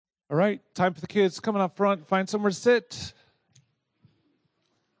All right, time for the kids coming up front. Find somewhere to sit.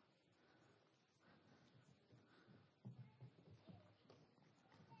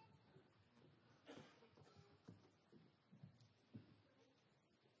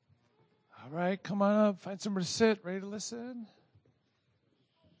 All right, come on up. Find somewhere to sit. Ready to listen?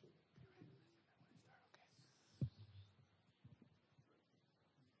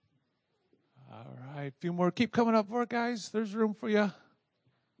 All right, a few more. Keep coming up for it, guys. There's room for you.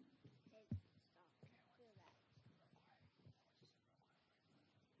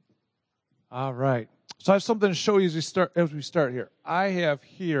 All right. So I have something to show you as we start here. I have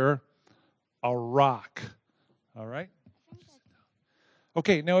here a rock. All right.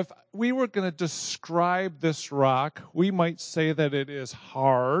 Okay, now if we were going to describe this rock, we might say that it is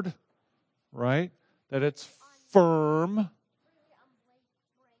hard, right? That it's firm,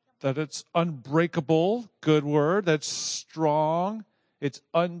 that it's unbreakable, good word, that's strong, it's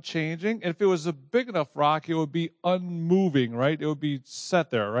unchanging. And if it was a big enough rock, it would be unmoving, right? It would be set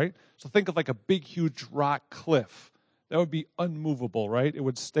there, right? So think of like a big, huge rock cliff. That would be unmovable, right? It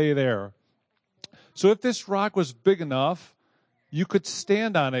would stay there. So if this rock was big enough, you could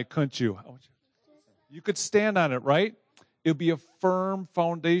stand on it, couldn't you? You could stand on it, right? It would be a firm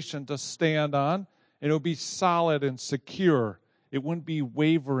foundation to stand on, and it would be solid and secure. It wouldn't be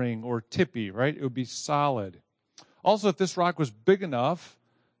wavering or tippy, right? It would be solid. Also, if this rock was big enough,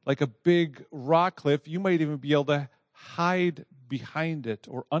 like a big rock cliff, you might even be able to hide behind it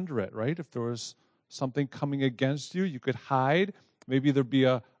or under it, right? If there was something coming against you, you could hide. Maybe there'd be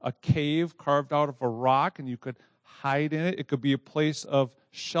a cave carved out of a rock, and you could hide in it. It could be a place of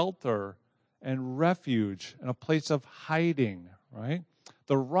shelter and refuge and a place of hiding, right?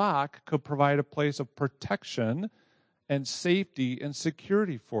 The rock could provide a place of protection and safety and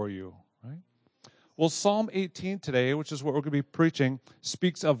security for you, right? Well, Psalm 18 today, which is what we're going to be preaching,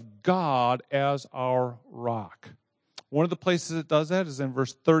 speaks of God as our rock. One of the places it does that is in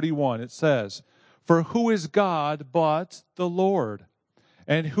verse 31. It says, "For who is God but the Lord?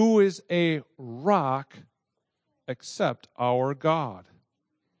 And who is a rock except our God?"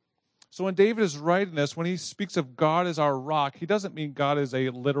 So when David is writing this, when he speaks of God as our rock, he doesn't mean God is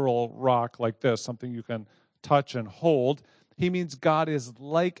a literal rock like this, something you can touch and hold. He means God is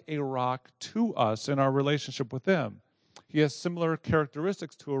like a rock to us in our relationship with him. He has similar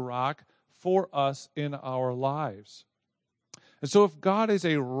characteristics to a rock for us in our lives. And so if God is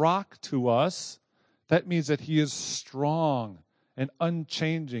a rock to us, that means that he is strong and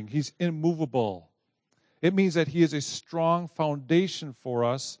unchanging. He's immovable. It means that he is a strong foundation for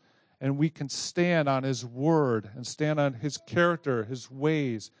us, and we can stand on his word and stand on his character, his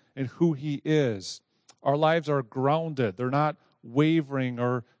ways, and who he is. Our lives are grounded. They're not wavering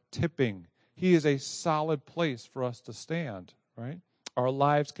or tipping. He is a solid place for us to stand, right? Our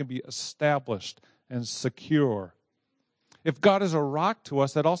lives can be established and secure. If God is a rock to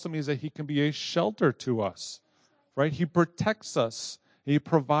us, that also means that he can be a shelter to us, right? He protects us. He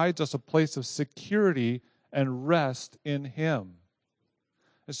provides us a place of security and rest in him.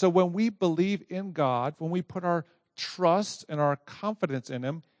 And so when we believe in God, when we put our trust and our confidence in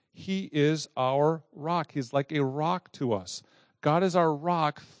him, he is our rock. He's like a rock to us. God is our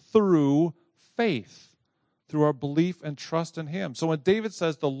rock through faith, through our belief and trust in him. So when David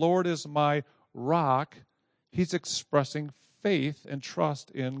says, "The Lord is my rock," he's expressing faith and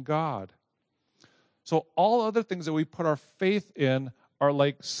trust in God. So all other things that we put our faith in are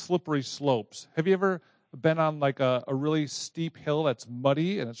like slippery slopes. Have you ever been on like a really steep hill that's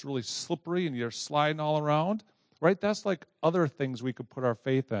muddy and it's really slippery and you're sliding all around? Right? That's like other things we could put our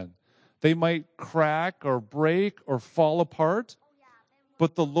faith in. They might crack or break or fall apart,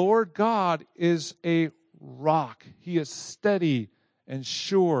 but the Lord God is a rock. He is steady and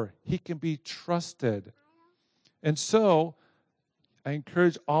sure. He can be trusted. And so I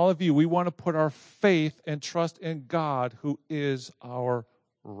encourage all of you, we want to put our faith and trust in God, who is our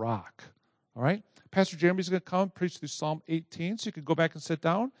rock. All right? Pastor Jeremy's going to come and preach through Psalm 18, so you can go back and sit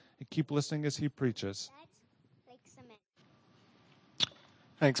down and keep listening as he preaches.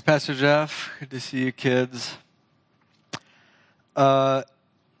 Thanks, Pastor Jeff. Good to see you, kids. I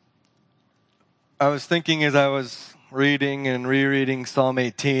was thinking as I was reading and rereading Psalm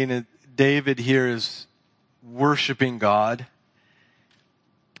 18, David here is worshiping God.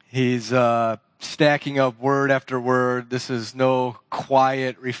 He's stacking up word after word. This is no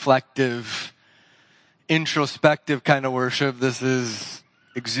quiet, reflective, introspective kind of worship. This is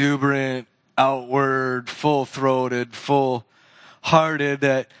exuberant, outward, full-throated, full-hearted.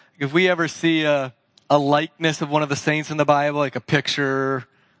 That if we ever see a likeness of one of the saints in the Bible, like a picture,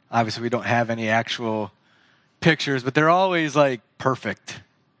 obviously we don't have any actual pictures, but they're always like perfect.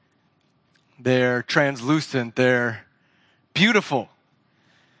 They're translucent. They're beautiful.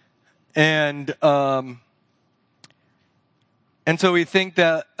 And so we think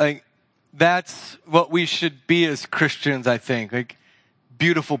that like that's what we should be as Christians, I think, like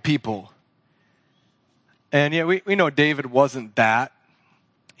beautiful people. And yeah, we know David wasn't that.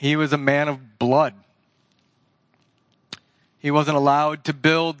 He was a man of blood. He wasn't allowed to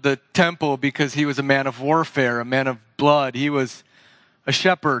build the temple because he was a man of warfare, a man of blood. He was a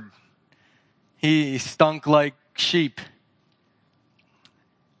shepherd. He stunk like sheep.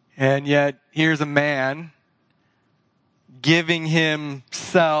 And yet, here's a man giving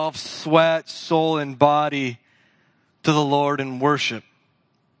himself, sweat, soul, and body to the Lord in worship.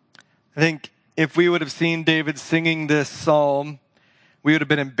 I think if we would have seen David singing this psalm, we would have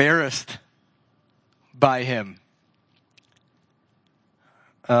been embarrassed by him.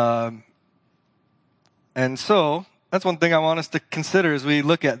 And so, that's one thing I want us to consider as we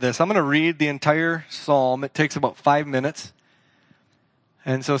look at this. I'm going to read the entire psalm. It takes about 5 minutes.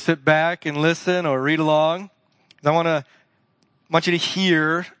 And so sit back and listen or read along. I want you to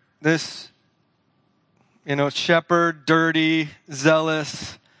hear this, shepherd, dirty,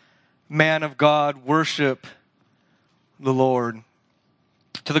 zealous man of God worship the Lord.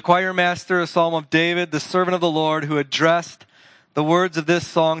 To the choir master, a psalm of David, the servant of the Lord, who addressed the words of this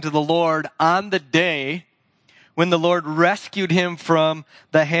song to the Lord on the day when the Lord rescued him from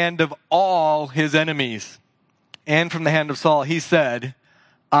the hand of all his enemies and from the hand of Saul. He said,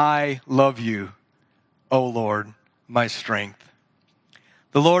 I love you, O Lord, my strength.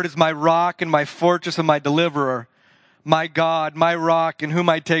 The Lord is my rock and my fortress and my deliverer, my God, my rock in whom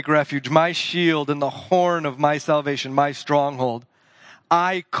I take refuge, my shield and the horn of my salvation, my stronghold.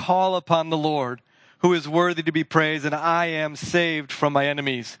 I call upon the Lord, who is worthy to be praised, and I am saved from my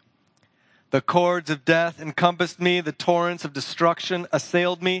enemies. The cords of death encompassed me, the torrents of destruction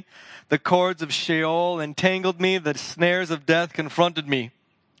assailed me, the cords of Sheol entangled me, the snares of death confronted me.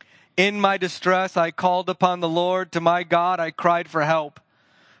 In my distress I called upon the Lord, to my God I cried for help.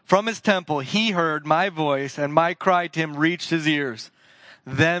 From his temple he heard my voice, and my cry to him reached his ears.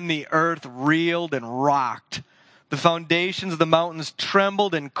 Then the earth reeled and rocked. The foundations of the mountains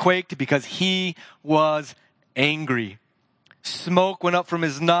trembled and quaked because he was angry. Smoke went up from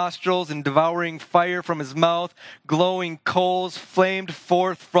his nostrils and devouring fire from his mouth. Glowing coals flamed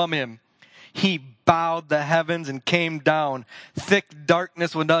forth from him. He bowed the heavens and came down. Thick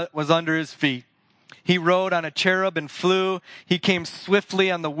darkness was under his feet. He rode on a cherub and flew. He came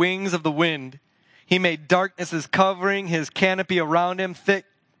swiftly on the wings of the wind. He made darkness his covering, his canopy around him, thick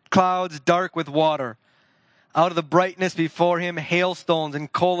clouds dark with water. Out of the brightness before him, hailstones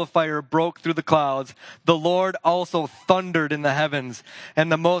and coal of fire broke through the clouds. The Lord also thundered in the heavens, and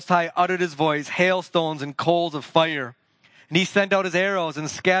the Most High uttered his voice, hailstones and coals of fire. And he sent out his arrows and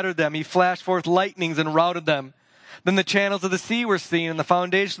scattered them. He flashed forth lightnings and routed them. Then the channels of the sea were seen, and the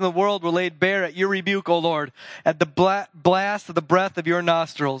foundations of the world were laid bare at your rebuke, O Lord, at the blast of the breath of your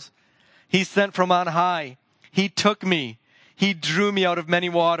nostrils. He sent from on high. He took me. He drew me out of many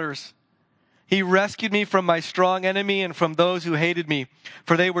waters. He rescued me from my strong enemy and from those who hated me,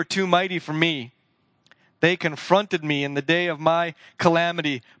 for they were too mighty for me. They confronted me in the day of my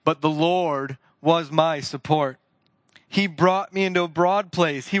calamity, but the Lord was my support. He brought me into a broad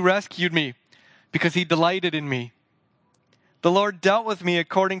place. He rescued me because he delighted in me. The Lord dealt with me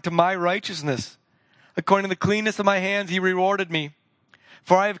according to my righteousness. According to the cleanness of my hands, he rewarded me.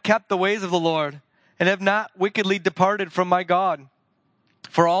 For I have kept the ways of the Lord and have not wickedly departed from my God.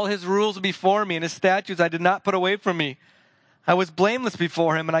 For all his rules are before me, and his statutes I did not put away from me. I was blameless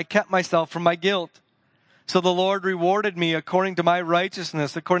before him, and I kept myself from my guilt. So the Lord rewarded me according to my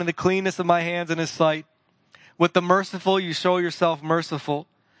righteousness, according to the cleanness of my hands in his sight. With the merciful you show yourself merciful.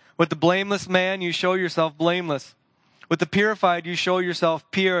 With the blameless man you show yourself blameless. With the purified you show yourself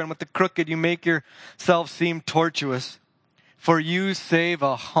pure, and with the crooked you make yourself seem tortuous. For you save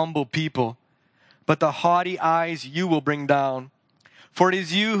a humble people, but the haughty eyes you will bring down. For it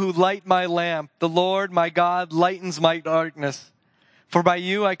is you who light my lamp. The Lord, my God, lightens my darkness. For by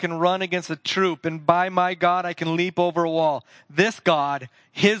you I can run against a troop, and by my God I can leap over a wall. This God,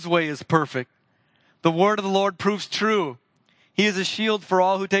 his way is perfect. The word of the Lord proves true. He is a shield for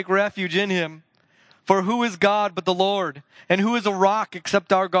all who take refuge in him. For who is God but the Lord? And who is a rock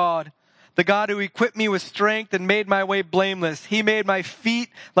except our God? The God who equipped me with strength and made my way blameless. He made my feet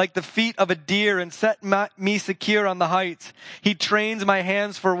like the feet of a deer and set me secure on the heights. He trains my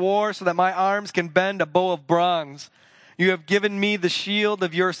hands for war so that my arms can bend a bow of bronze. You have given me the shield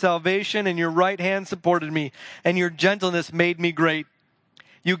of your salvation, and your right hand supported me, and your gentleness made me great.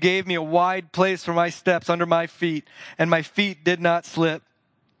 You gave me a wide place for my steps under my feet, and my feet did not slip.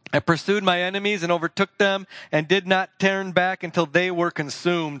 I pursued my enemies and overtook them and did not turn back until they were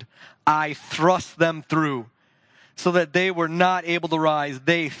consumed. I thrust them through so that they were not able to rise.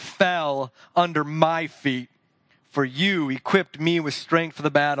 They fell under my feet. For you equipped me with strength for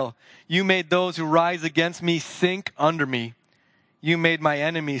the battle. You made those who rise against me sink under me. You made my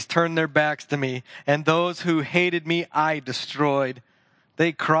enemies turn their backs to me, and those who hated me I destroyed.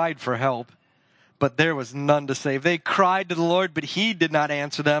 They cried for help, but there was none to save. They cried to the Lord, but he did not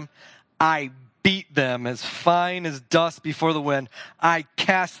answer them. I beat them as fine as dust before the wind. I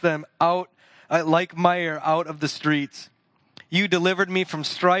cast them out like mire out of the streets. You delivered me from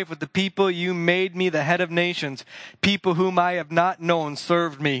strife with the people. You made me the head of nations. People whom I have not known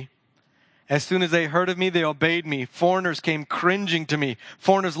served me. As soon as they heard of me, they obeyed me. Foreigners came cringing to me.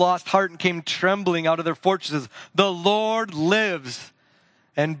 Foreigners lost heart and came trembling out of their fortresses. The Lord lives,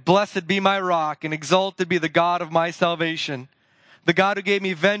 and blessed be my rock, and exalted be the God of my salvation. The God who gave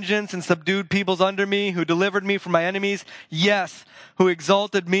me vengeance and subdued peoples under me, who delivered me from my enemies, yes, who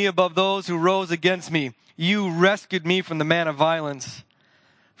exalted me above those who rose against me. You rescued me from the man of violence.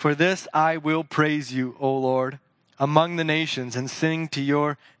 For this I will praise you, O Lord, among the nations, and sing to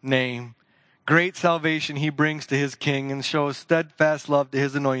your name. Great salvation he brings to his king, and shows steadfast love to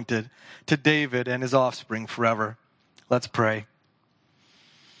his anointed, to David and his offspring forever. Let's pray.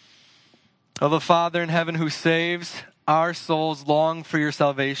 O the Father in heaven who saves, our souls long for your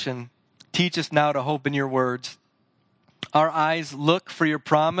salvation. Teach us now to hope in your words. Our eyes look for your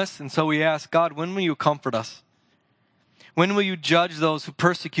promise, and so we ask, God, when will you comfort us? When will you judge those who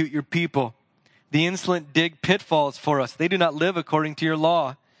persecute your people? The insolent dig pitfalls for us. They do not live according to your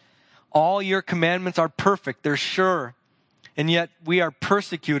law. All your commandments are perfect. They're sure. And yet we are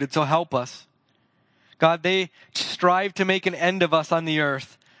persecuted, so help us. God, they strive to make an end of us on the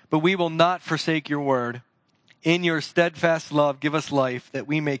earth, but we will not forsake your word. In your steadfast love, give us life, that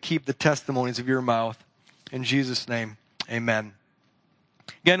we may keep the testimonies of your mouth. In Jesus' name, amen.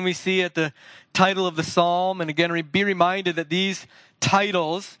 Again, we see at the title of the psalm, and again, be reminded that these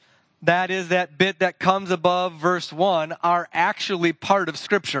titles, that is that bit that comes above verse 1, are actually part of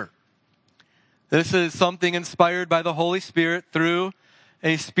Scripture. This is something inspired by the Holy Spirit through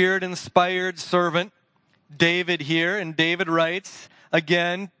a Spirit-inspired servant, David here. And David writes,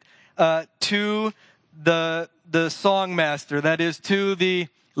 again, to the songmaster, that is, to the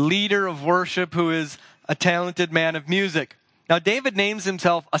leader of worship who is a talented man of music. Now, David names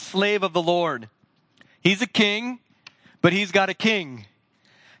himself a slave of the Lord. He's a king, but he's got a king.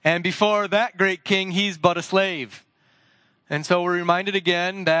 And before that great king, he's but a slave. And so we're reminded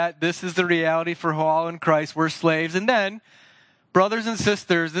again that this is the reality for all in Christ. We're slaves. And then, brothers and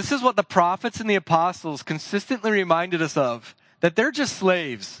sisters, this is what the prophets and the apostles consistently reminded us of, that they're just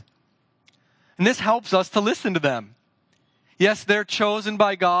slaves. And this helps us to listen to them. Yes, they're chosen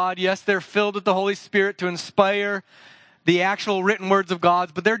by God. Yes, they're filled with the Holy Spirit to inspire the actual written words of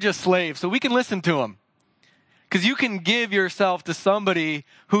God, but they're just slaves. So we can listen to them. Because you can give yourself to somebody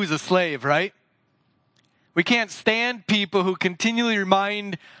who's a slave, right? We can't stand people who continually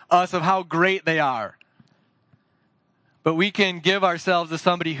remind us of how great they are. But we can give ourselves to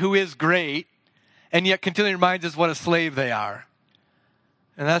somebody who is great and yet continually reminds us what a slave they are.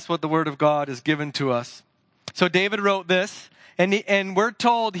 And that's what the Word of God has given to us. So David wrote this, and we're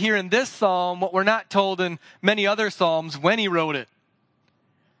told here in this psalm what we're not told in many other psalms when he wrote it.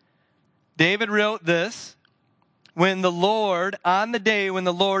 David wrote this on the day when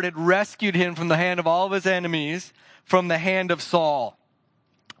the Lord had rescued him from the hand of all of his enemies, from the hand of Saul.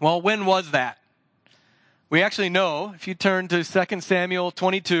 Well, when was that? We actually know, if you turn to 2 Samuel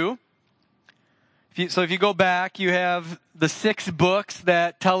 22. So if you go back, you have the 6 books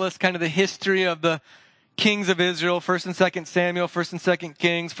that tell us kind of the history of the kings of Israel, 1st and 2nd Samuel, 1st and 2nd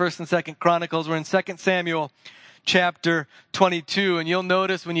Kings, 1st and 2nd Chronicles. We're in 2 Samuel chapter 22, and you'll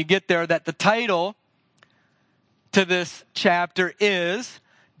notice when you get there that the title to this chapter is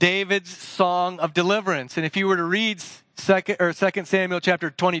David's Song of Deliverance. And if you were to read 2 Samuel chapter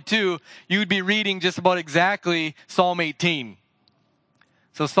 22, you would be reading just about exactly Psalm 18.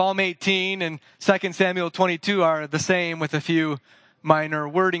 So Psalm 18 and 2 Samuel 22 are the same with a few minor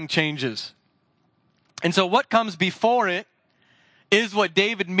wording changes. And so what comes before it is what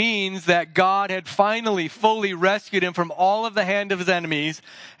David means that God had finally fully rescued him from all of the hand of his enemies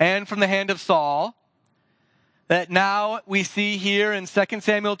and from the hand of Saul. That now we see here in 2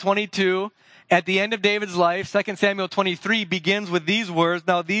 Samuel 22, at the end of David's life, 2 Samuel 23 begins with these words.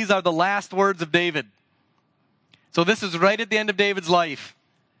 Now these are the last words of David. So this is right at the end of David's life.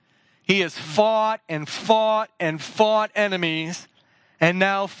 He has fought and fought and fought enemies. And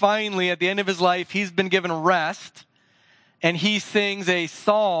now finally, at the end of his life, he's been given rest. and he sings a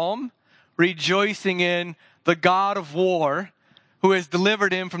psalm rejoicing in the God of war who has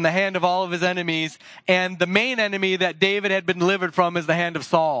delivered him from the hand of all of his enemies. And the main enemy that David had been delivered from is the hand of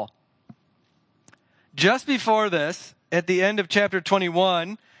Saul. Just before this, at the end of chapter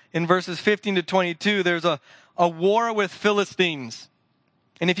 21, in verses 15 to 22, there's a war with Philistines.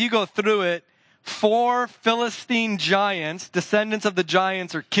 And if you go through it, 4 Philistine giants, descendants of the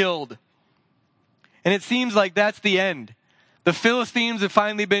giants, are killed. And it seems like that's the end. The Philistines have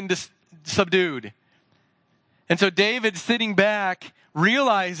finally been subdued. And so David's sitting back,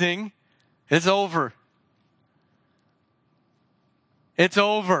 realizing it's over. It's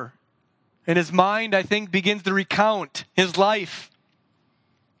over. And his mind, I think, begins to recount his life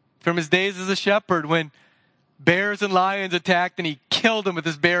from his days as a shepherd when bears and lions attacked and he killed them with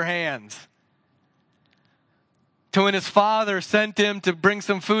his bare hands. To when his father sent him to bring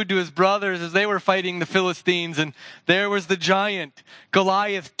some food to his brothers as they were fighting the Philistines. And there was the giant,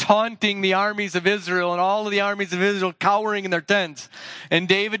 Goliath, taunting the armies of Israel, and all of the armies of Israel cowering in their tents. And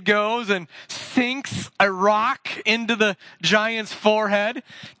David goes and sinks a rock into the giant's forehead,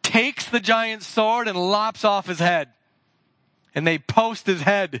 takes the giant's sword and lops off his head. And they post his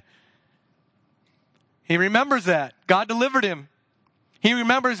head. He remembers that. God delivered him. He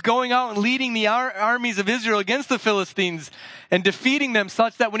remembers going out and leading the armies of Israel against the Philistines and defeating them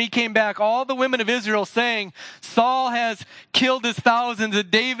such that when he came back, all the women of Israel saying, Saul has killed his thousands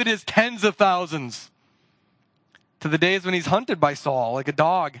and David his tens of thousands. To the days when he's hunted by Saul like a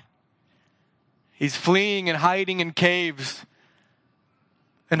dog. He's fleeing and hiding in caves.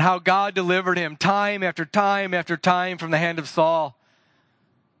 And how God delivered him time after time after time from the hand of Saul.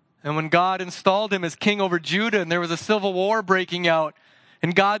 And when God installed him as king over Judah and there was a civil war breaking out,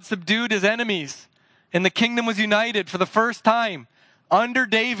 and God subdued his enemies, and the kingdom was united for the first time under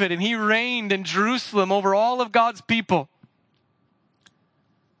David, and he reigned in Jerusalem over all of God's people.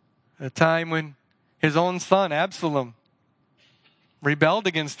 A time when his own son, Absalom, rebelled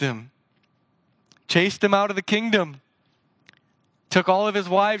against him, chased him out of the kingdom, took all of his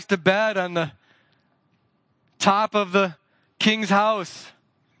wives to bed on the top of the king's house.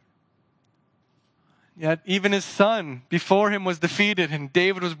 Yet even his son before him was defeated and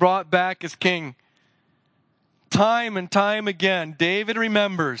David was brought back as king. Time and time again, David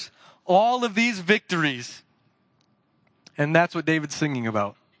remembers all of these victories. And that's what David's singing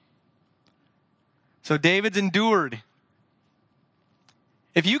about. So David's endured.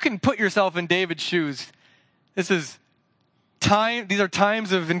 If you can put yourself in David's shoes, these are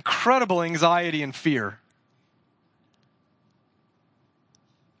times of incredible anxiety and fear.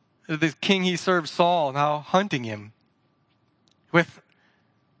 The king he served, Saul, now hunting him with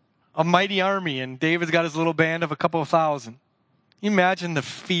a mighty army, and David's got his little band of a couple of thousand. You imagine the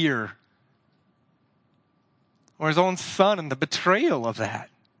fear, or his own son and the betrayal of that.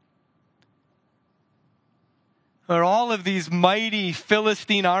 Or all of these mighty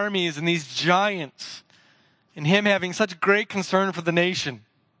Philistine armies and these giants, and him having such great concern for the nation.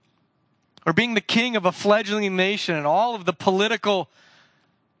 Or being the king of a fledgling nation and all of the political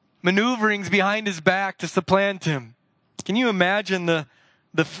maneuverings behind his back to supplant him. Can you imagine the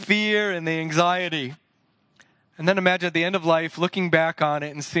fear and the anxiety? And then imagine at the end of life looking back on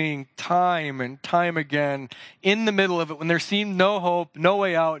it and seeing time and time again in the middle of it when there seemed no hope, no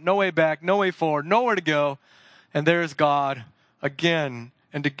way out, no way back, no way forward, nowhere to go. And there's God again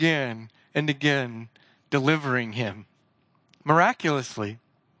and again and again delivering him miraculously,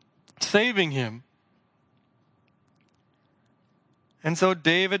 saving him. And so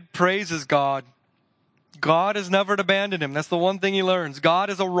David praises God. God has never abandoned him. That's the one thing he learns.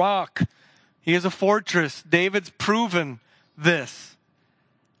 God is a rock. He is a fortress. David's proven this.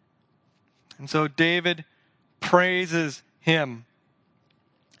 And so David praises him.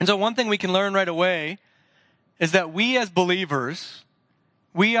 And so one thing we can learn right away is that we as believers,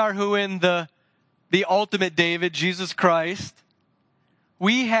 we are who in the ultimate David, Jesus Christ,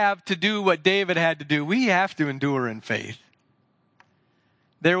 we have to do what David had to do. We have to endure in faith.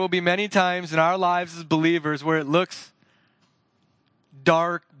 There will be many times in our lives as believers where it looks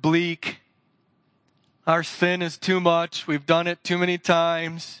dark, bleak. Our sin is too much. We've done it too many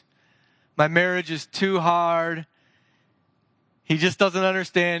times. My marriage is too hard. He just doesn't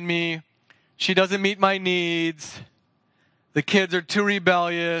understand me. She doesn't meet my needs. The kids are too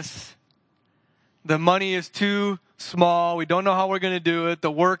rebellious. The money is too small. We don't know how we're going to do it.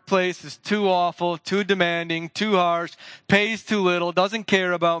 The workplace is too awful, too demanding, too harsh, pays too little, doesn't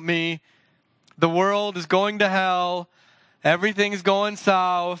care about me. The world is going to hell. Everything's going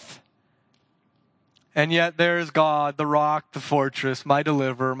south. And yet there's God, the rock, the fortress, my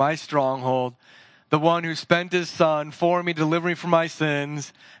deliverer, my stronghold, the one who spent his son for me, delivering me from my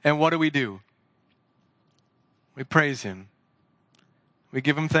sins. And what do? We praise him. We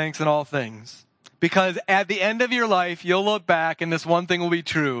give him thanks in all things. Because at the end of your life, you'll look back and this one thing will be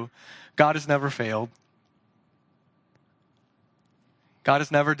true. God has never failed. God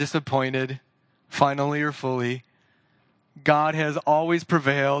has never disappointed, finally or fully. God has always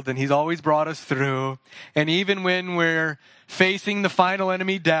prevailed and he's always brought us through. And even when we're facing the final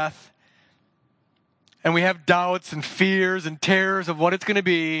enemy, death, and we have doubts and fears and terrors of what it's going to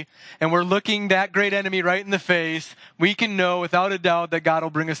be, and we're looking that great enemy right in the face, we can know without a doubt that God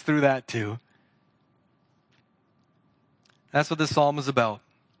will bring us through that too. That's what this psalm is about.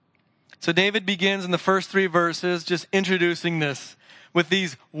 So David begins in the first 3 verses just introducing this with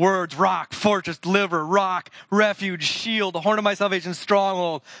these words: rock, fortress, deliverer, rock, refuge, shield, the horn of my salvation,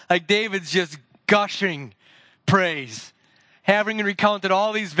 stronghold. Like David's just gushing praise, having recounted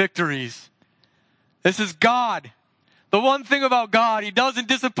all these victories. This is God. The one thing about God, he doesn't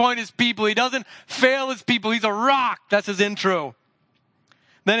disappoint his people. He doesn't fail his people. He's a rock. That's his intro.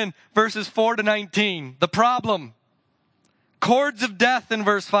 Then in verses 4 to 19, the problem. Cords of death in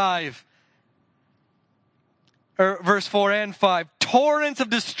verse 5. Or verse 4 and 5. Torrents of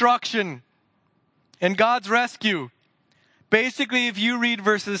destruction and God's rescue. Basically, if you read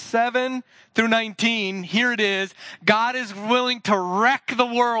verses 7 through 19, here it is. God is willing to wreck the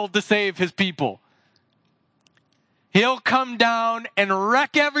world to save his people. He'll come down and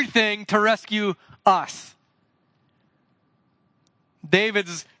wreck everything to rescue us.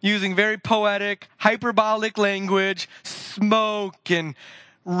 David's using very poetic, hyperbolic language, smoke and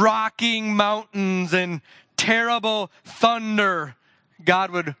rocking mountains and terrible thunder.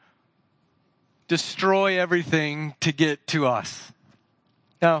 God would destroy everything to get to us.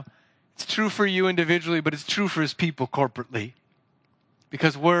 Now, it's true for you individually, but it's true for his people corporately,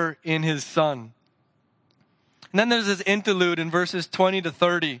 because we're in his Son. And then there's this interlude in verses 20 to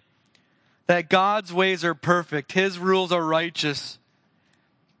 30 that God's ways are perfect, his rules are righteous,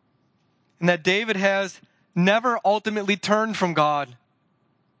 and that David has never ultimately turned from God.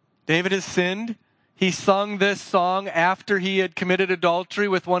 David has sinned. He sung this song after he had committed adultery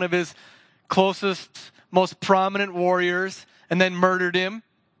with one of his closest, most prominent warriors and then murdered him.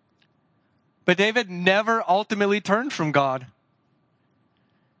 But David never ultimately turned from God.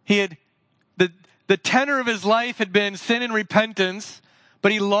 The tenor of his life had been sin and repentance,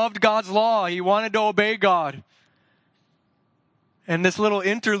 but he loved God's law. He wanted to obey God. And this little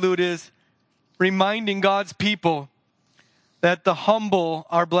interlude is reminding God's people that the humble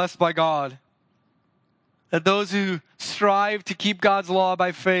are blessed by God. That those who strive to keep God's law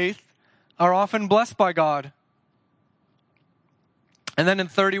by faith are often blessed by God. And then in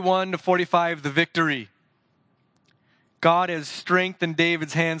 31 to 45, the victory. God has strengthened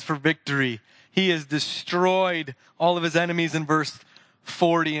David's hands for victory. He has destroyed all of his enemies in verse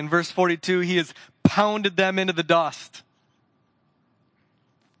 40. In verse 42, he has pounded them into the dust.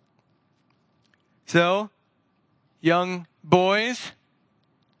 So, young boys,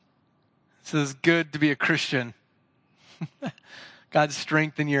 this is good to be a Christian. God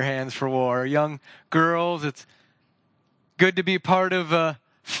strengthen your hands for war. Young girls, it's good to be part of a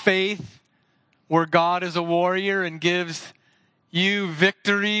faith where God is a warrior and gives you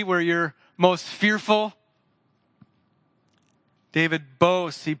victory where you're most fearful. David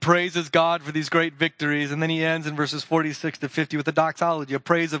boasts, he praises God for these great victories, and then he ends in verses 46 to 50 with a doxology, a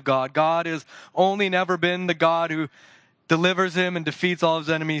praise of God. God has only never been the God who delivers him and defeats all his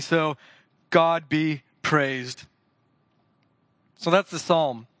enemies, so God be praised. So that's the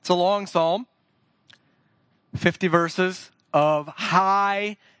psalm. It's a long psalm, 50 verses of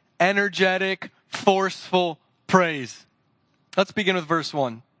high, energetic, forceful praise. Let's begin with verse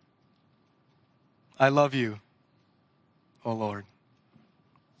 1. I love you, O Lord.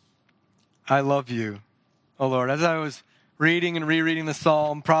 I love you, O Lord. As I was reading and rereading the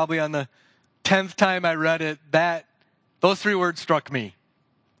psalm, probably on the 10th time I read it, those 3 words struck me.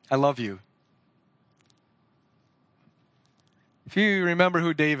 I love you. If you remember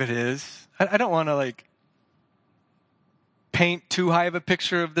who David is, I don't want to paint too high of a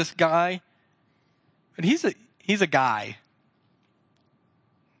picture of this guy, but he's a guy.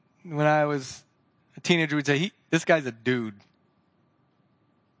 When I was a teenager, we'd say, this guy's a dude.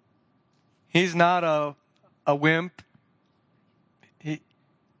 He's not a wimp. He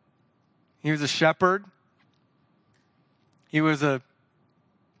was a shepherd. He was a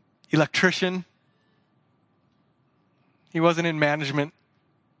electrician. He wasn't in management.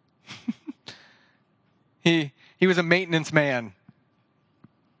 He was a maintenance man.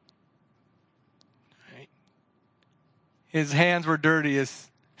 His hands were dirty. His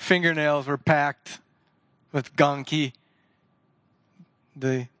fingernails were packed with Gonki.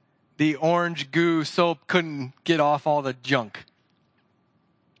 The orange goo soap couldn't get off all the junk.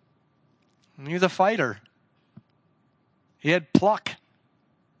 And he was a fighter. He had pluck,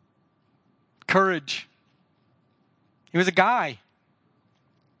 courage. He was a guy.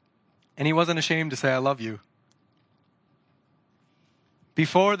 And he wasn't ashamed to say, I love you.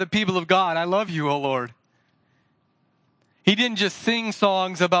 Before the people of God, I love you, O Lord. He didn't just sing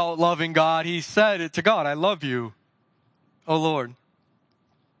songs about loving God. He said it to God, I love you, O Lord.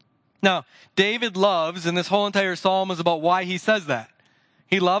 Now, David loves, and this whole entire psalm is about why he says that.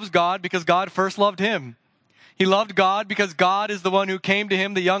 He loves God because God first loved him. He loved God because God is the one who came to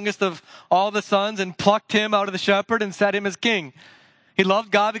him, the youngest of all the sons, and plucked him out of the shepherd and set him as king. He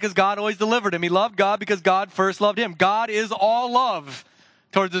loved God because God always delivered him. He loved God because God first loved him. God is all love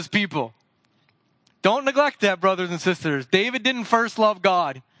towards his people. Don't neglect that, brothers and sisters. David didn't first love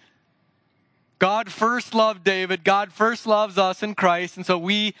God. God first loved David. God first loves us in Christ, and so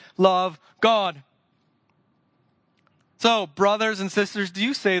we love God. So, brothers and sisters, do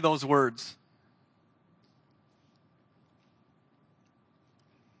you say those words?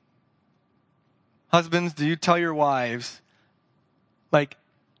 Husbands, do you tell your wives, like,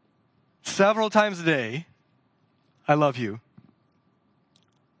 several times a day, I love you?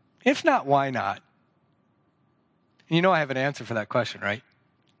 If not, why not? And you know I have an answer for that question, right?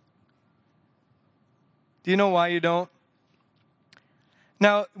 Do you know why you don't?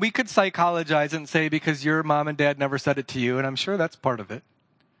 Now, we could psychologize and say because your mom and dad never said it to you, and I'm sure that's part of it.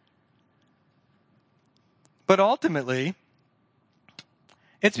 But ultimately,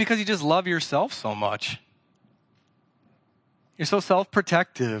 it's because you just love yourself so much. You're so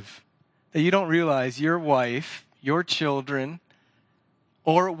self-protective that you don't realize your wife, your children,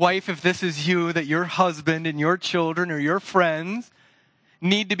 or wife, if this is you, that your husband and your children or your friends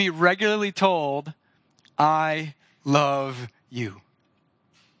need to be regularly told, I love you.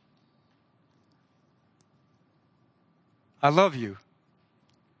 I love you.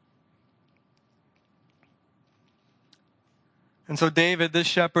 And so David, this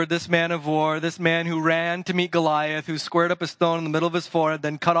shepherd, this man of war, this man who ran to meet Goliath, who squared up a stone in the middle of his forehead,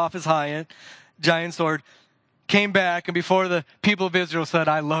 then cut off his giant sword, came back, and before the people of Israel said,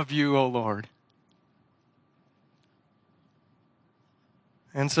 I love you, O Lord.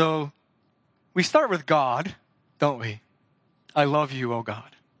 And so we start with God, don't we? I love you, O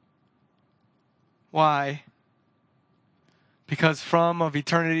God. Why? Because from of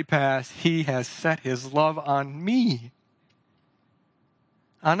eternity past, he has set his love on me.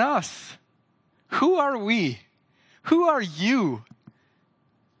 On us. Who are we? Who are you?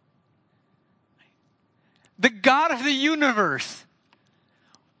 The God of the universe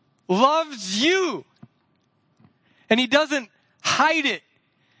loves you. And he doesn't hide it.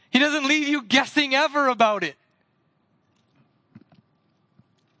 He doesn't leave you guessing ever about it.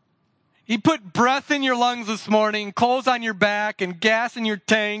 He put breath in your lungs this morning, clothes on your back, and gas in your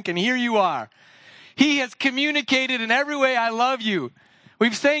tank, and here you are. He has communicated in every way, I love you.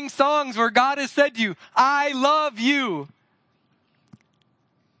 We've sang songs where God has said to you, I love you.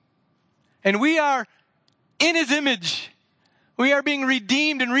 And we are in his image. We are being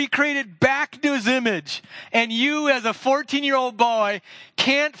redeemed and recreated back to his image. And you, as a 14-year-old boy,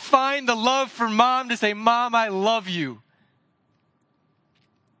 can't find the love for mom to say, Mom, I love you.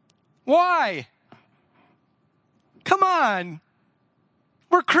 Why? Come on.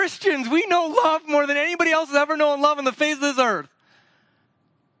 We're Christians. We know love more than anybody else has ever known love on the face of this earth.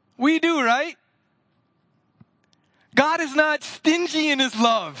 We do, right? God is not stingy in his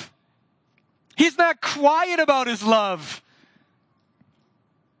love. He's not quiet about his love.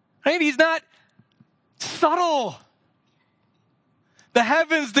 Right? He's not subtle. The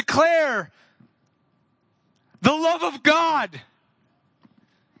heavens declare the love of God.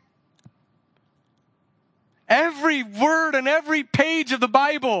 Every word and every page of the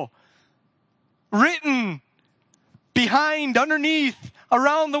Bible written behind, underneath,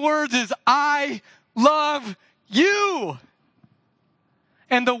 around the words is, I love you.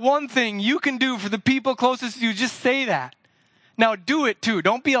 And the one thing you can do for the people closest to you, just say that. Now do it too.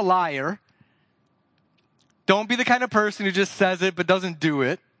 Don't be a liar. Don't be the kind of person who just says it but doesn't do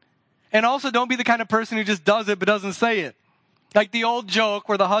it. And also don't be the kind of person who just does it but doesn't say it. Like the old joke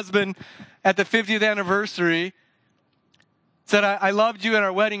where the husband at the 50th anniversary said, I loved you on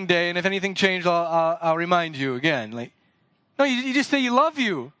our wedding day, and if anything changed, I'll remind you again. Like, no, you just say you love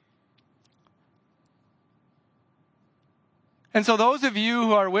you. And so those of you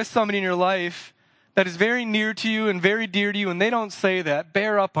who are with somebody in your life that is very near to you and very dear to you, and they don't say that,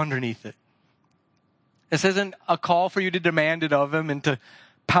 bear up underneath it. This isn't a call for you to demand it of them and to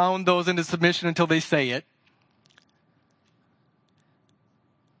pound those into submission until they say it.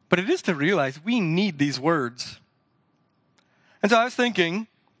 But it is to realize we need these words. And so I was thinking,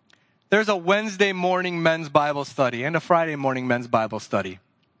 there's a Wednesday morning men's Bible study and a Friday morning men's Bible study.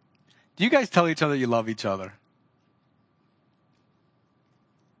 Do you guys tell each other you love each other?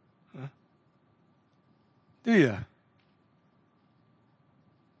 Huh? Do you?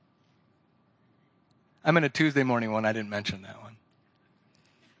 I'm in a Tuesday morning one. I didn't mention that one.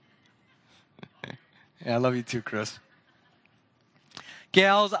 Yeah, I love you too, Chris.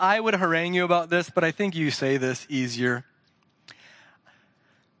 Gals, I would harangue you about this, but I think you say this easier.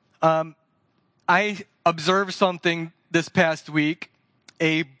 I observed something this past week.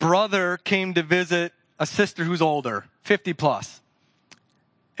 A brother came to visit a sister who's older, 50 plus.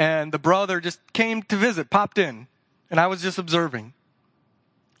 And the brother just came to visit, popped in. And I was just observing.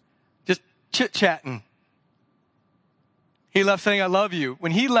 Just chit-chatting. He left saying, I love you.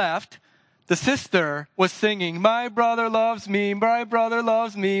 When he left, the sister was singing, my brother loves me, my brother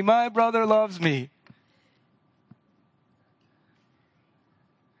loves me, my brother loves me.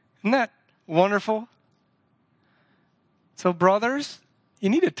 Isn't that wonderful? So brothers, you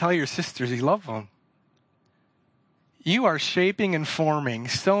need to tell your sisters you love them. You are shaping and forming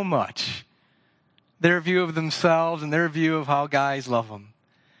so much their view of themselves and their view of how guys love them.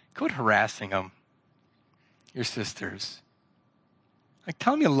 Quit harassing them, your sisters. Like,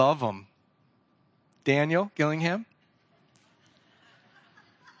 tell them you love them. Daniel Gillingham?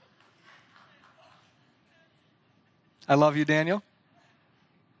 I love you, Daniel.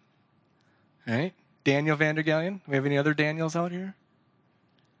 All right. Daniel Vandergallion. Do we have any other Daniels out here?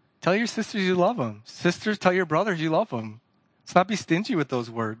 Tell your sisters you love them. Sisters, tell your brothers you love them. Let's not be stingy with those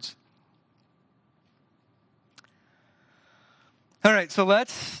words. All right, so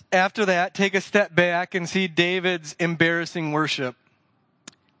let's, after that, take a step back and see David's embarrassing worship.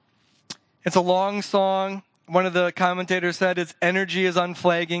 It's a long song. One of the commentators said its energy is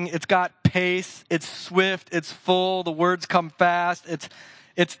unflagging. It's got pace. It's swift. It's full. The words come fast.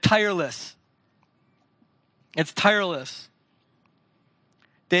 It's tireless. It's tireless.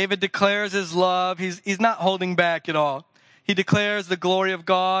 David declares his love. He's not holding back at all. He declares the glory of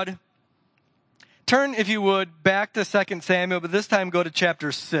God. Turn, if you would, back to 2 Samuel, but this time go to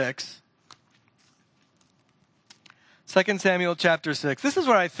chapter 6. 2 Samuel chapter 6. This is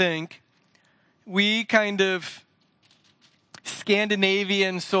where I think we kind of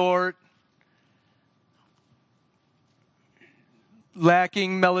Scandinavian sort,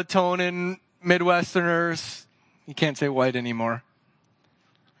 lacking melatonin Midwesterners, you can't say white anymore.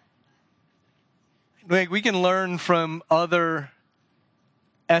 Like, we can learn from other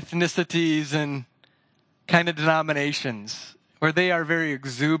ethnicities and kind of denominations where they are very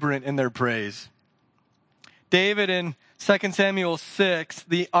exuberant in their praise. David in 2 Samuel 6,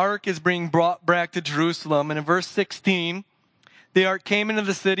 the ark is being brought back to Jerusalem. And in verse 16, the ark came into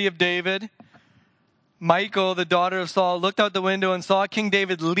the city of David. Michal, the daughter of Saul, looked out the window and saw King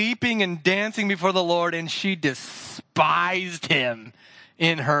David leaping and dancing before the Lord, and she despised him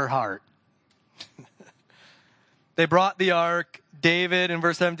in her heart. They brought the ark. David, in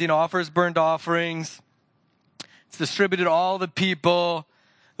verse 17, offers burnt offerings. It's distributed to all the people.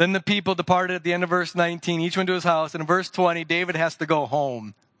 Then the people departed at the end of verse 19, each one to his house. And in verse 20, David has to go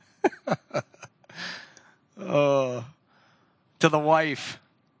home. To the wife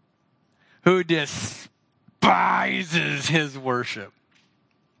who despises his worship.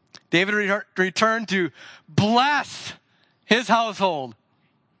 David returned to bless his household.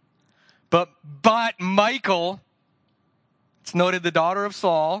 But Michal, it's noted the daughter of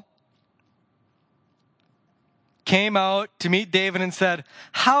Saul, came out to meet David and said,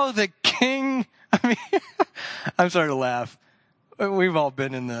 how the king, I'm sorry to laugh. We've all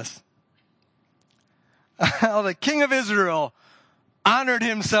been in this. How the king of Israel honored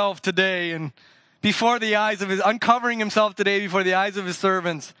himself today and before the eyes of uncovering himself today before the eyes of his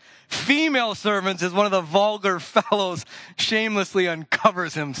servants. Female servants, as one of the vulgar fellows shamelessly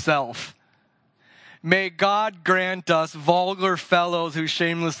uncovers himself. May God grant us vulgar fellows who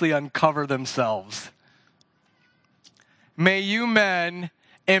shamelessly uncover themselves. May you men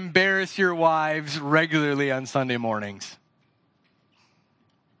embarrass your wives regularly on Sunday mornings.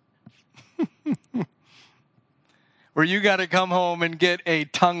 Where you got to come home and get a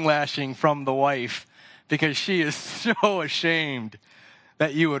tongue lashing from the wife because she is so ashamed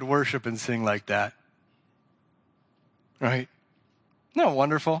that you would worship and sing like that. Right? Isn't that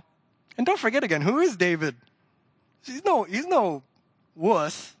wonderful? And don't forget again, who is David? He's no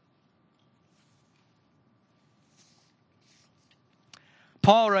wuss.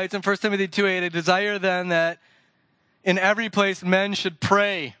 Paul writes in 1 Timothy 2:8, I desire then that in every place men should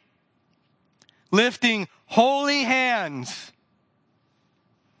pray, lifting holy hands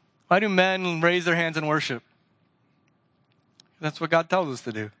Why do men raise their hands in worship? That's what God tells us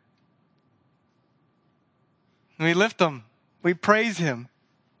to do. We lift them. We praise him.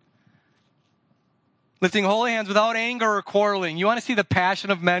 Lifting holy hands without anger or quarreling. You want to see the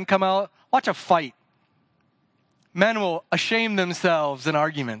passion of men come out? Watch a fight. Men will shame themselves in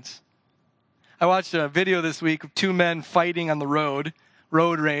arguments. I watched a video this week of two men fighting on the road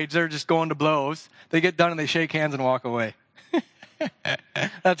rage. They're just going to blows. They get done and they shake hands and walk away.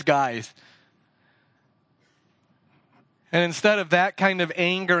 That's guys. And instead of that kind of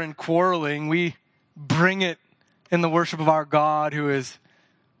anger and quarreling, we bring it in the worship of our God, who is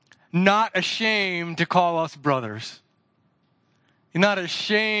not ashamed to call us brothers. He's not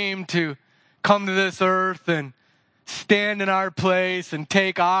ashamed to come to this earth and stand in our place and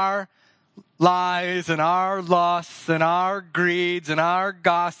take our lies and our lusts and our greeds and our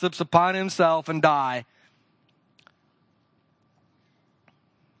gossips upon himself and die.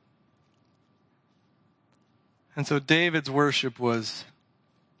 And so David's worship was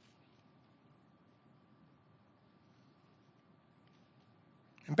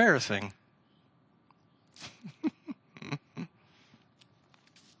embarrassing.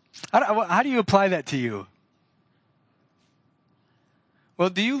 How do you apply that to you? Well,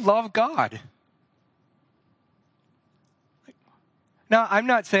 do you love God? Now, I'm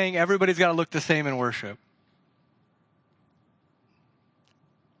not saying everybody's got to look the same in worship.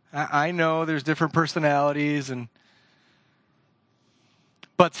 I know there's different personalities,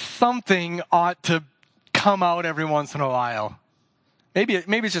 but something ought to come out every once in a while. Maybe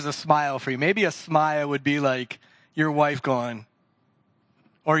it's just a smile for you. Maybe a smile would be like your wife going,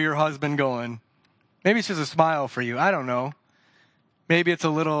 or your husband going. Maybe it's just a smile for you. I don't know. Maybe it's a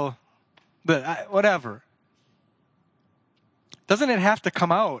little, but whatever. Doesn't it have to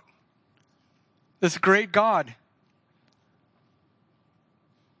come out? This great God.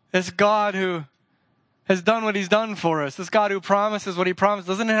 This God who has done what he's done for us. This God who promises what he promised.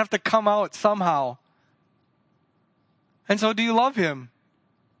 Doesn't it have to come out somehow? And so do you love him?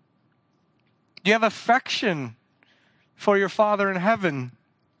 Do you have affection for your Father in heaven?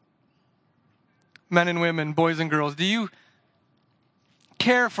 Men and women, boys and girls, do you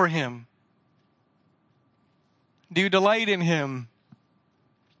care for him? Do you delight in him?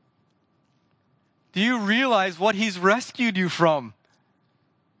 Do you realize what he's rescued you from?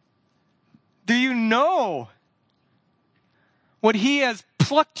 Do you know what he has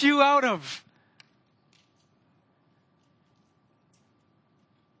plucked you out of?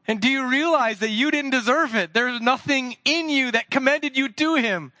 And do you realize that you didn't deserve it? There's nothing in you that commended you to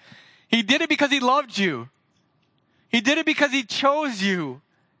him. He did it because he loved you. He did it because he chose you.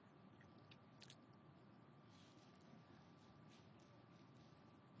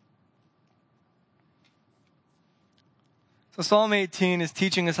 So Psalm 18 is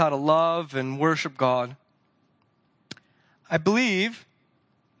teaching us how to love and worship God. I believe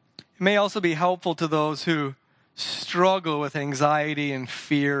it may also be helpful to those who struggle with anxiety and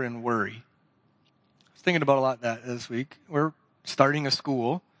fear and worry. I was thinking about a lot of that this week. We're starting a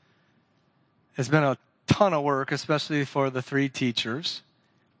school. It's been a ton of work, especially for the 3 teachers.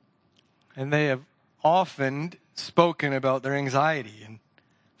 And they have often spoken about their anxiety and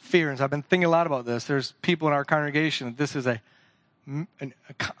fear. And so I've been thinking a lot about this. There's people in our congregation that this is a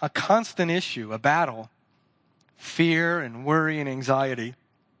constant issue, a battle. Fear and worry and anxiety.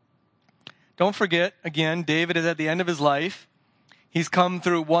 Don't forget, again, David is at the end of his life. He's come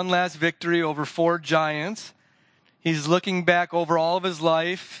through one last victory over 4 giants. He's looking back over all of his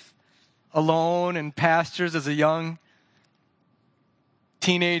life, alone in pastures as a young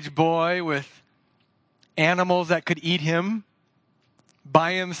teenage boy with animals that could eat him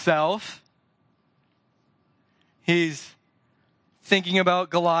by himself. He's thinking about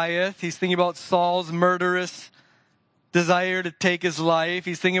Goliath. He's thinking about Saul's murderous desire to take his life.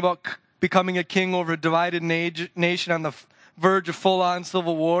 He's thinking about becoming a king over a divided nation on the verge of full-on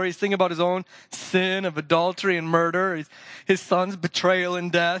civil war. He's thinking about his own sin of adultery and murder. His son's betrayal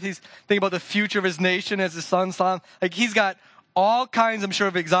and death. He's thinking about the future of his nation as his son saw him. Like, he's got all kinds, I'm sure,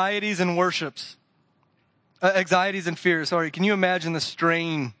 of anxieties and worships. Anxieties and fears. Sorry. Can you imagine the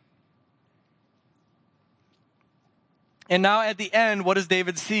strain? And now at the end, what does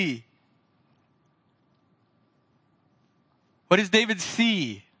David see? What does David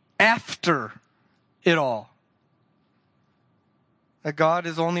see after it all? That God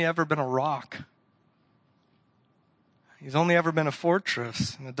has only ever been a rock. He's only ever been a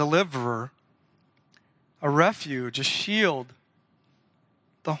fortress and a deliverer, a refuge, a shield,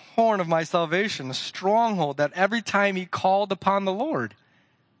 the horn of my salvation, a stronghold that every time he called upon the Lord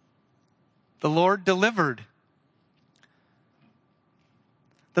delivered.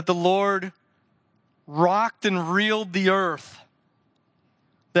 that the Lord rocked and reeled the earth,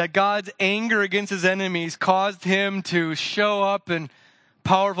 that God's anger against his enemies caused him to show up in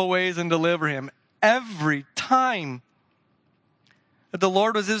powerful ways and deliver him. Every time that the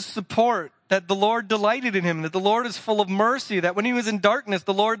Lord was his support, that the Lord delighted in him, that the Lord is full of mercy, that when he was in darkness,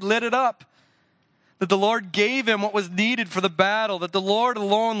 the Lord lit it up, that the Lord gave him what was needed for the battle, that the Lord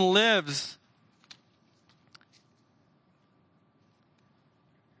alone lives.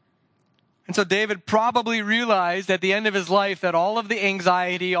 And so David probably realized at the end of his life that all of the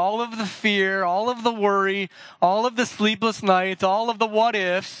anxiety, all of the fear, all of the worry, all of the sleepless nights, all of the what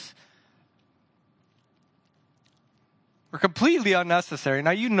ifs were completely unnecessary.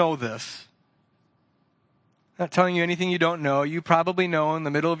 Now you know this. I'm not telling you anything you don't know. You probably know in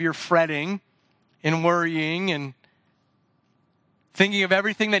the middle of your fretting and worrying and thinking of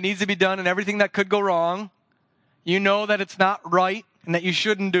everything that needs to be done and everything that could go wrong, you know that it's not right and that you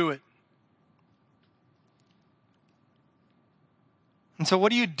shouldn't do it. And so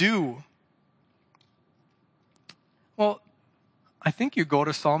what do? Well, I think you go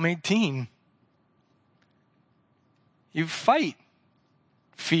to Psalm 18. You fight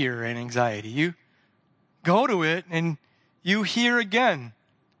fear and anxiety. You go to it and you hear again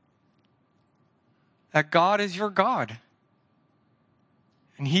that God is your God.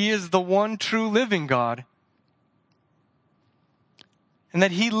 And he is the one true living God. And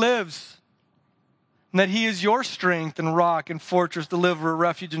that he lives. And that he is your strength and rock and fortress, deliverer,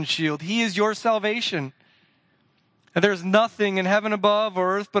 refuge and shield. He is your salvation. And there's nothing in heaven above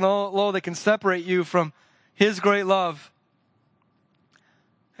or earth below that can separate you from his great love.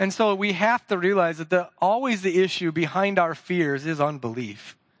 And so we have to realize that always the issue behind our fears is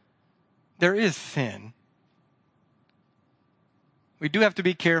unbelief. There is sin. We do have to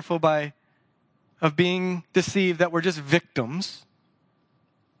be careful of being deceived that we're just victims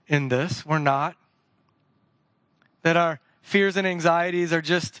in this. We're not. That our fears and anxieties are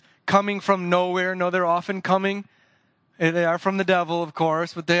just coming from nowhere. No, they're often coming. They are from the devil, of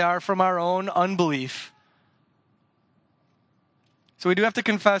course, but they are from our own unbelief. So we do have to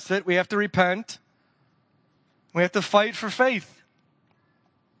confess it. We have to repent. We have to fight for faith.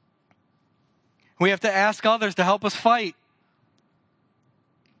 We have to ask others to help us fight.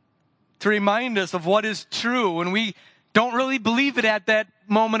 To remind us of what is true when we don't really believe it at that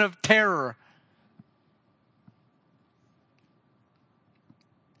moment of terror.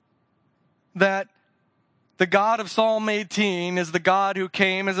 That the God of Psalm 18 is the God who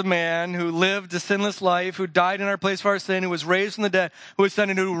came as a man, who lived a sinless life, who died in our place for our sin, who was raised from the dead, who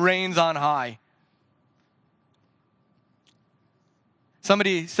ascended, who reigns on high.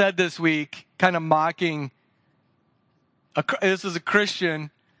 Somebody said this week, kind of mocking, this is a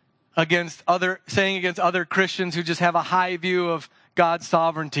Christian saying against other Christians who just have a high view of God's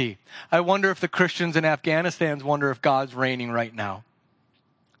sovereignty. I wonder if the Christians in Afghanistan wonder if God's reigning right now.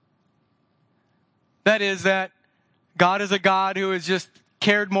 That is that God is a God who has just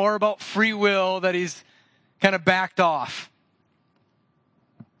cared more about free will, that he's kind of backed off.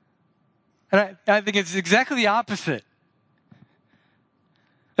 And I think it's exactly the opposite.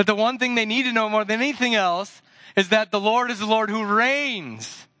 That the one thing they need to know more than anything else is that the Lord is the Lord who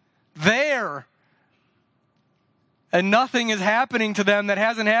reigns there. And nothing is happening to them that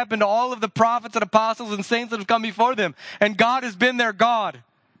hasn't happened to all of the prophets and apostles and saints that have come before them. And God has been their God.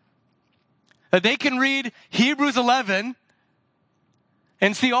 That they can read Hebrews 11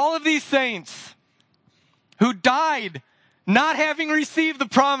 and see all of these saints who died not having received the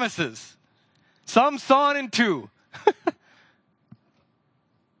promises. Some sawn in two.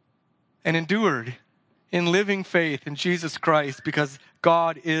 And endured in living faith in Jesus Christ because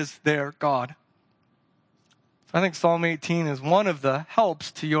God is their God. So I think Psalm 18 is one of the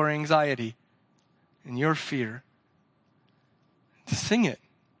helps to your anxiety and your fear. To sing it.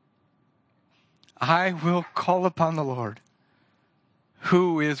 I will call upon the Lord,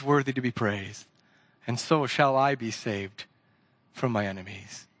 who is worthy to be praised, and so shall I be saved from my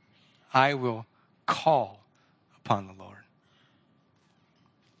enemies. I will call upon the Lord.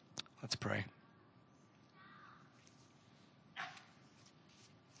 Let's pray.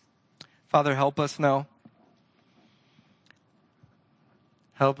 Father, help us now.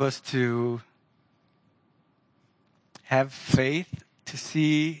 Help us to have faith to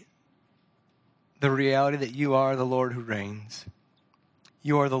see the reality that you are the Lord who reigns.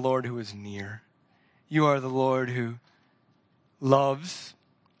 You are the Lord who is near. You are the Lord who loves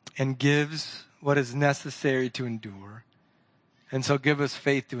and gives what is necessary to endure. And so give us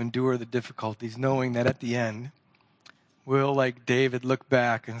faith to endure the difficulties, knowing that at the end, we'll, like David, look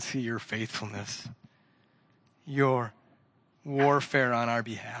back and see your faithfulness, your warfare on our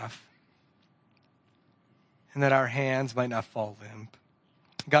behalf, and that our hands might not fall limp.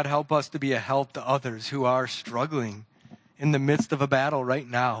 God, help us to be a help to others who are struggling in the midst of a battle right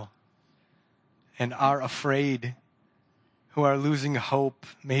now and are afraid, who are losing hope,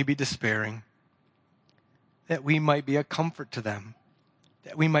 maybe despairing, that we might be a comfort to them,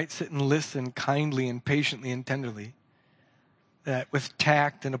 that we might sit and listen kindly and patiently and tenderly, that with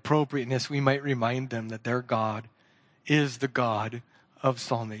tact and appropriateness we might remind them that their God is the God of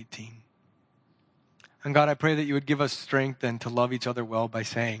Psalm 18. And God, I pray that you would give us strength then to love each other well by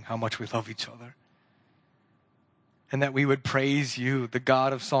saying how much we love each other. And that we would praise you, the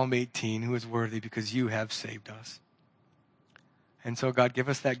God of Psalm 18, who is worthy because you have saved us. And so, God, give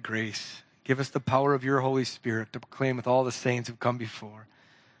us that grace. Give us the power of your Holy Spirit to proclaim with all the saints who've come before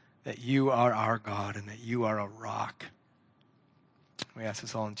that you are our God and that you are a rock. We ask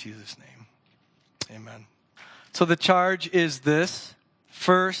this all in Jesus' name. Amen. So the charge is this.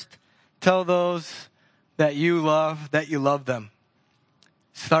 First, tell those that you love them.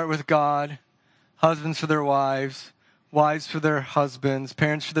 Start with God. Husbands for their wives, wives for their husbands,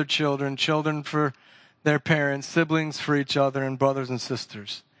 parents for their children, children for their parents, siblings for each other, and brothers and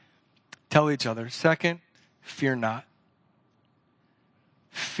sisters. Tell each other. Second, fear not.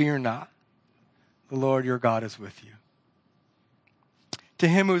 Fear not. The Lord your God is with you. To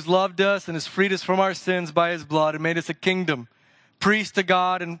him who has loved us and has freed us from our sins by his blood and made us a kingdom, priest to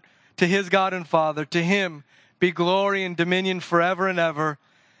God and to his God and Father, to him be glory and dominion forever and ever.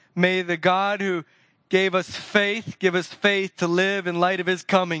 May the God who gave us faith give us faith to live in light of his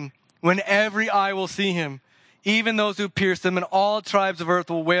coming, when every eye will see him, even those who pierced him, and all tribes of earth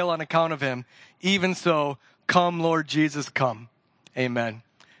will wail on account of him. Even so, come, Lord Jesus, come. Amen.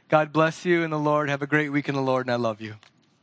 God bless you in the Lord. Have a great week in the Lord, and I love you.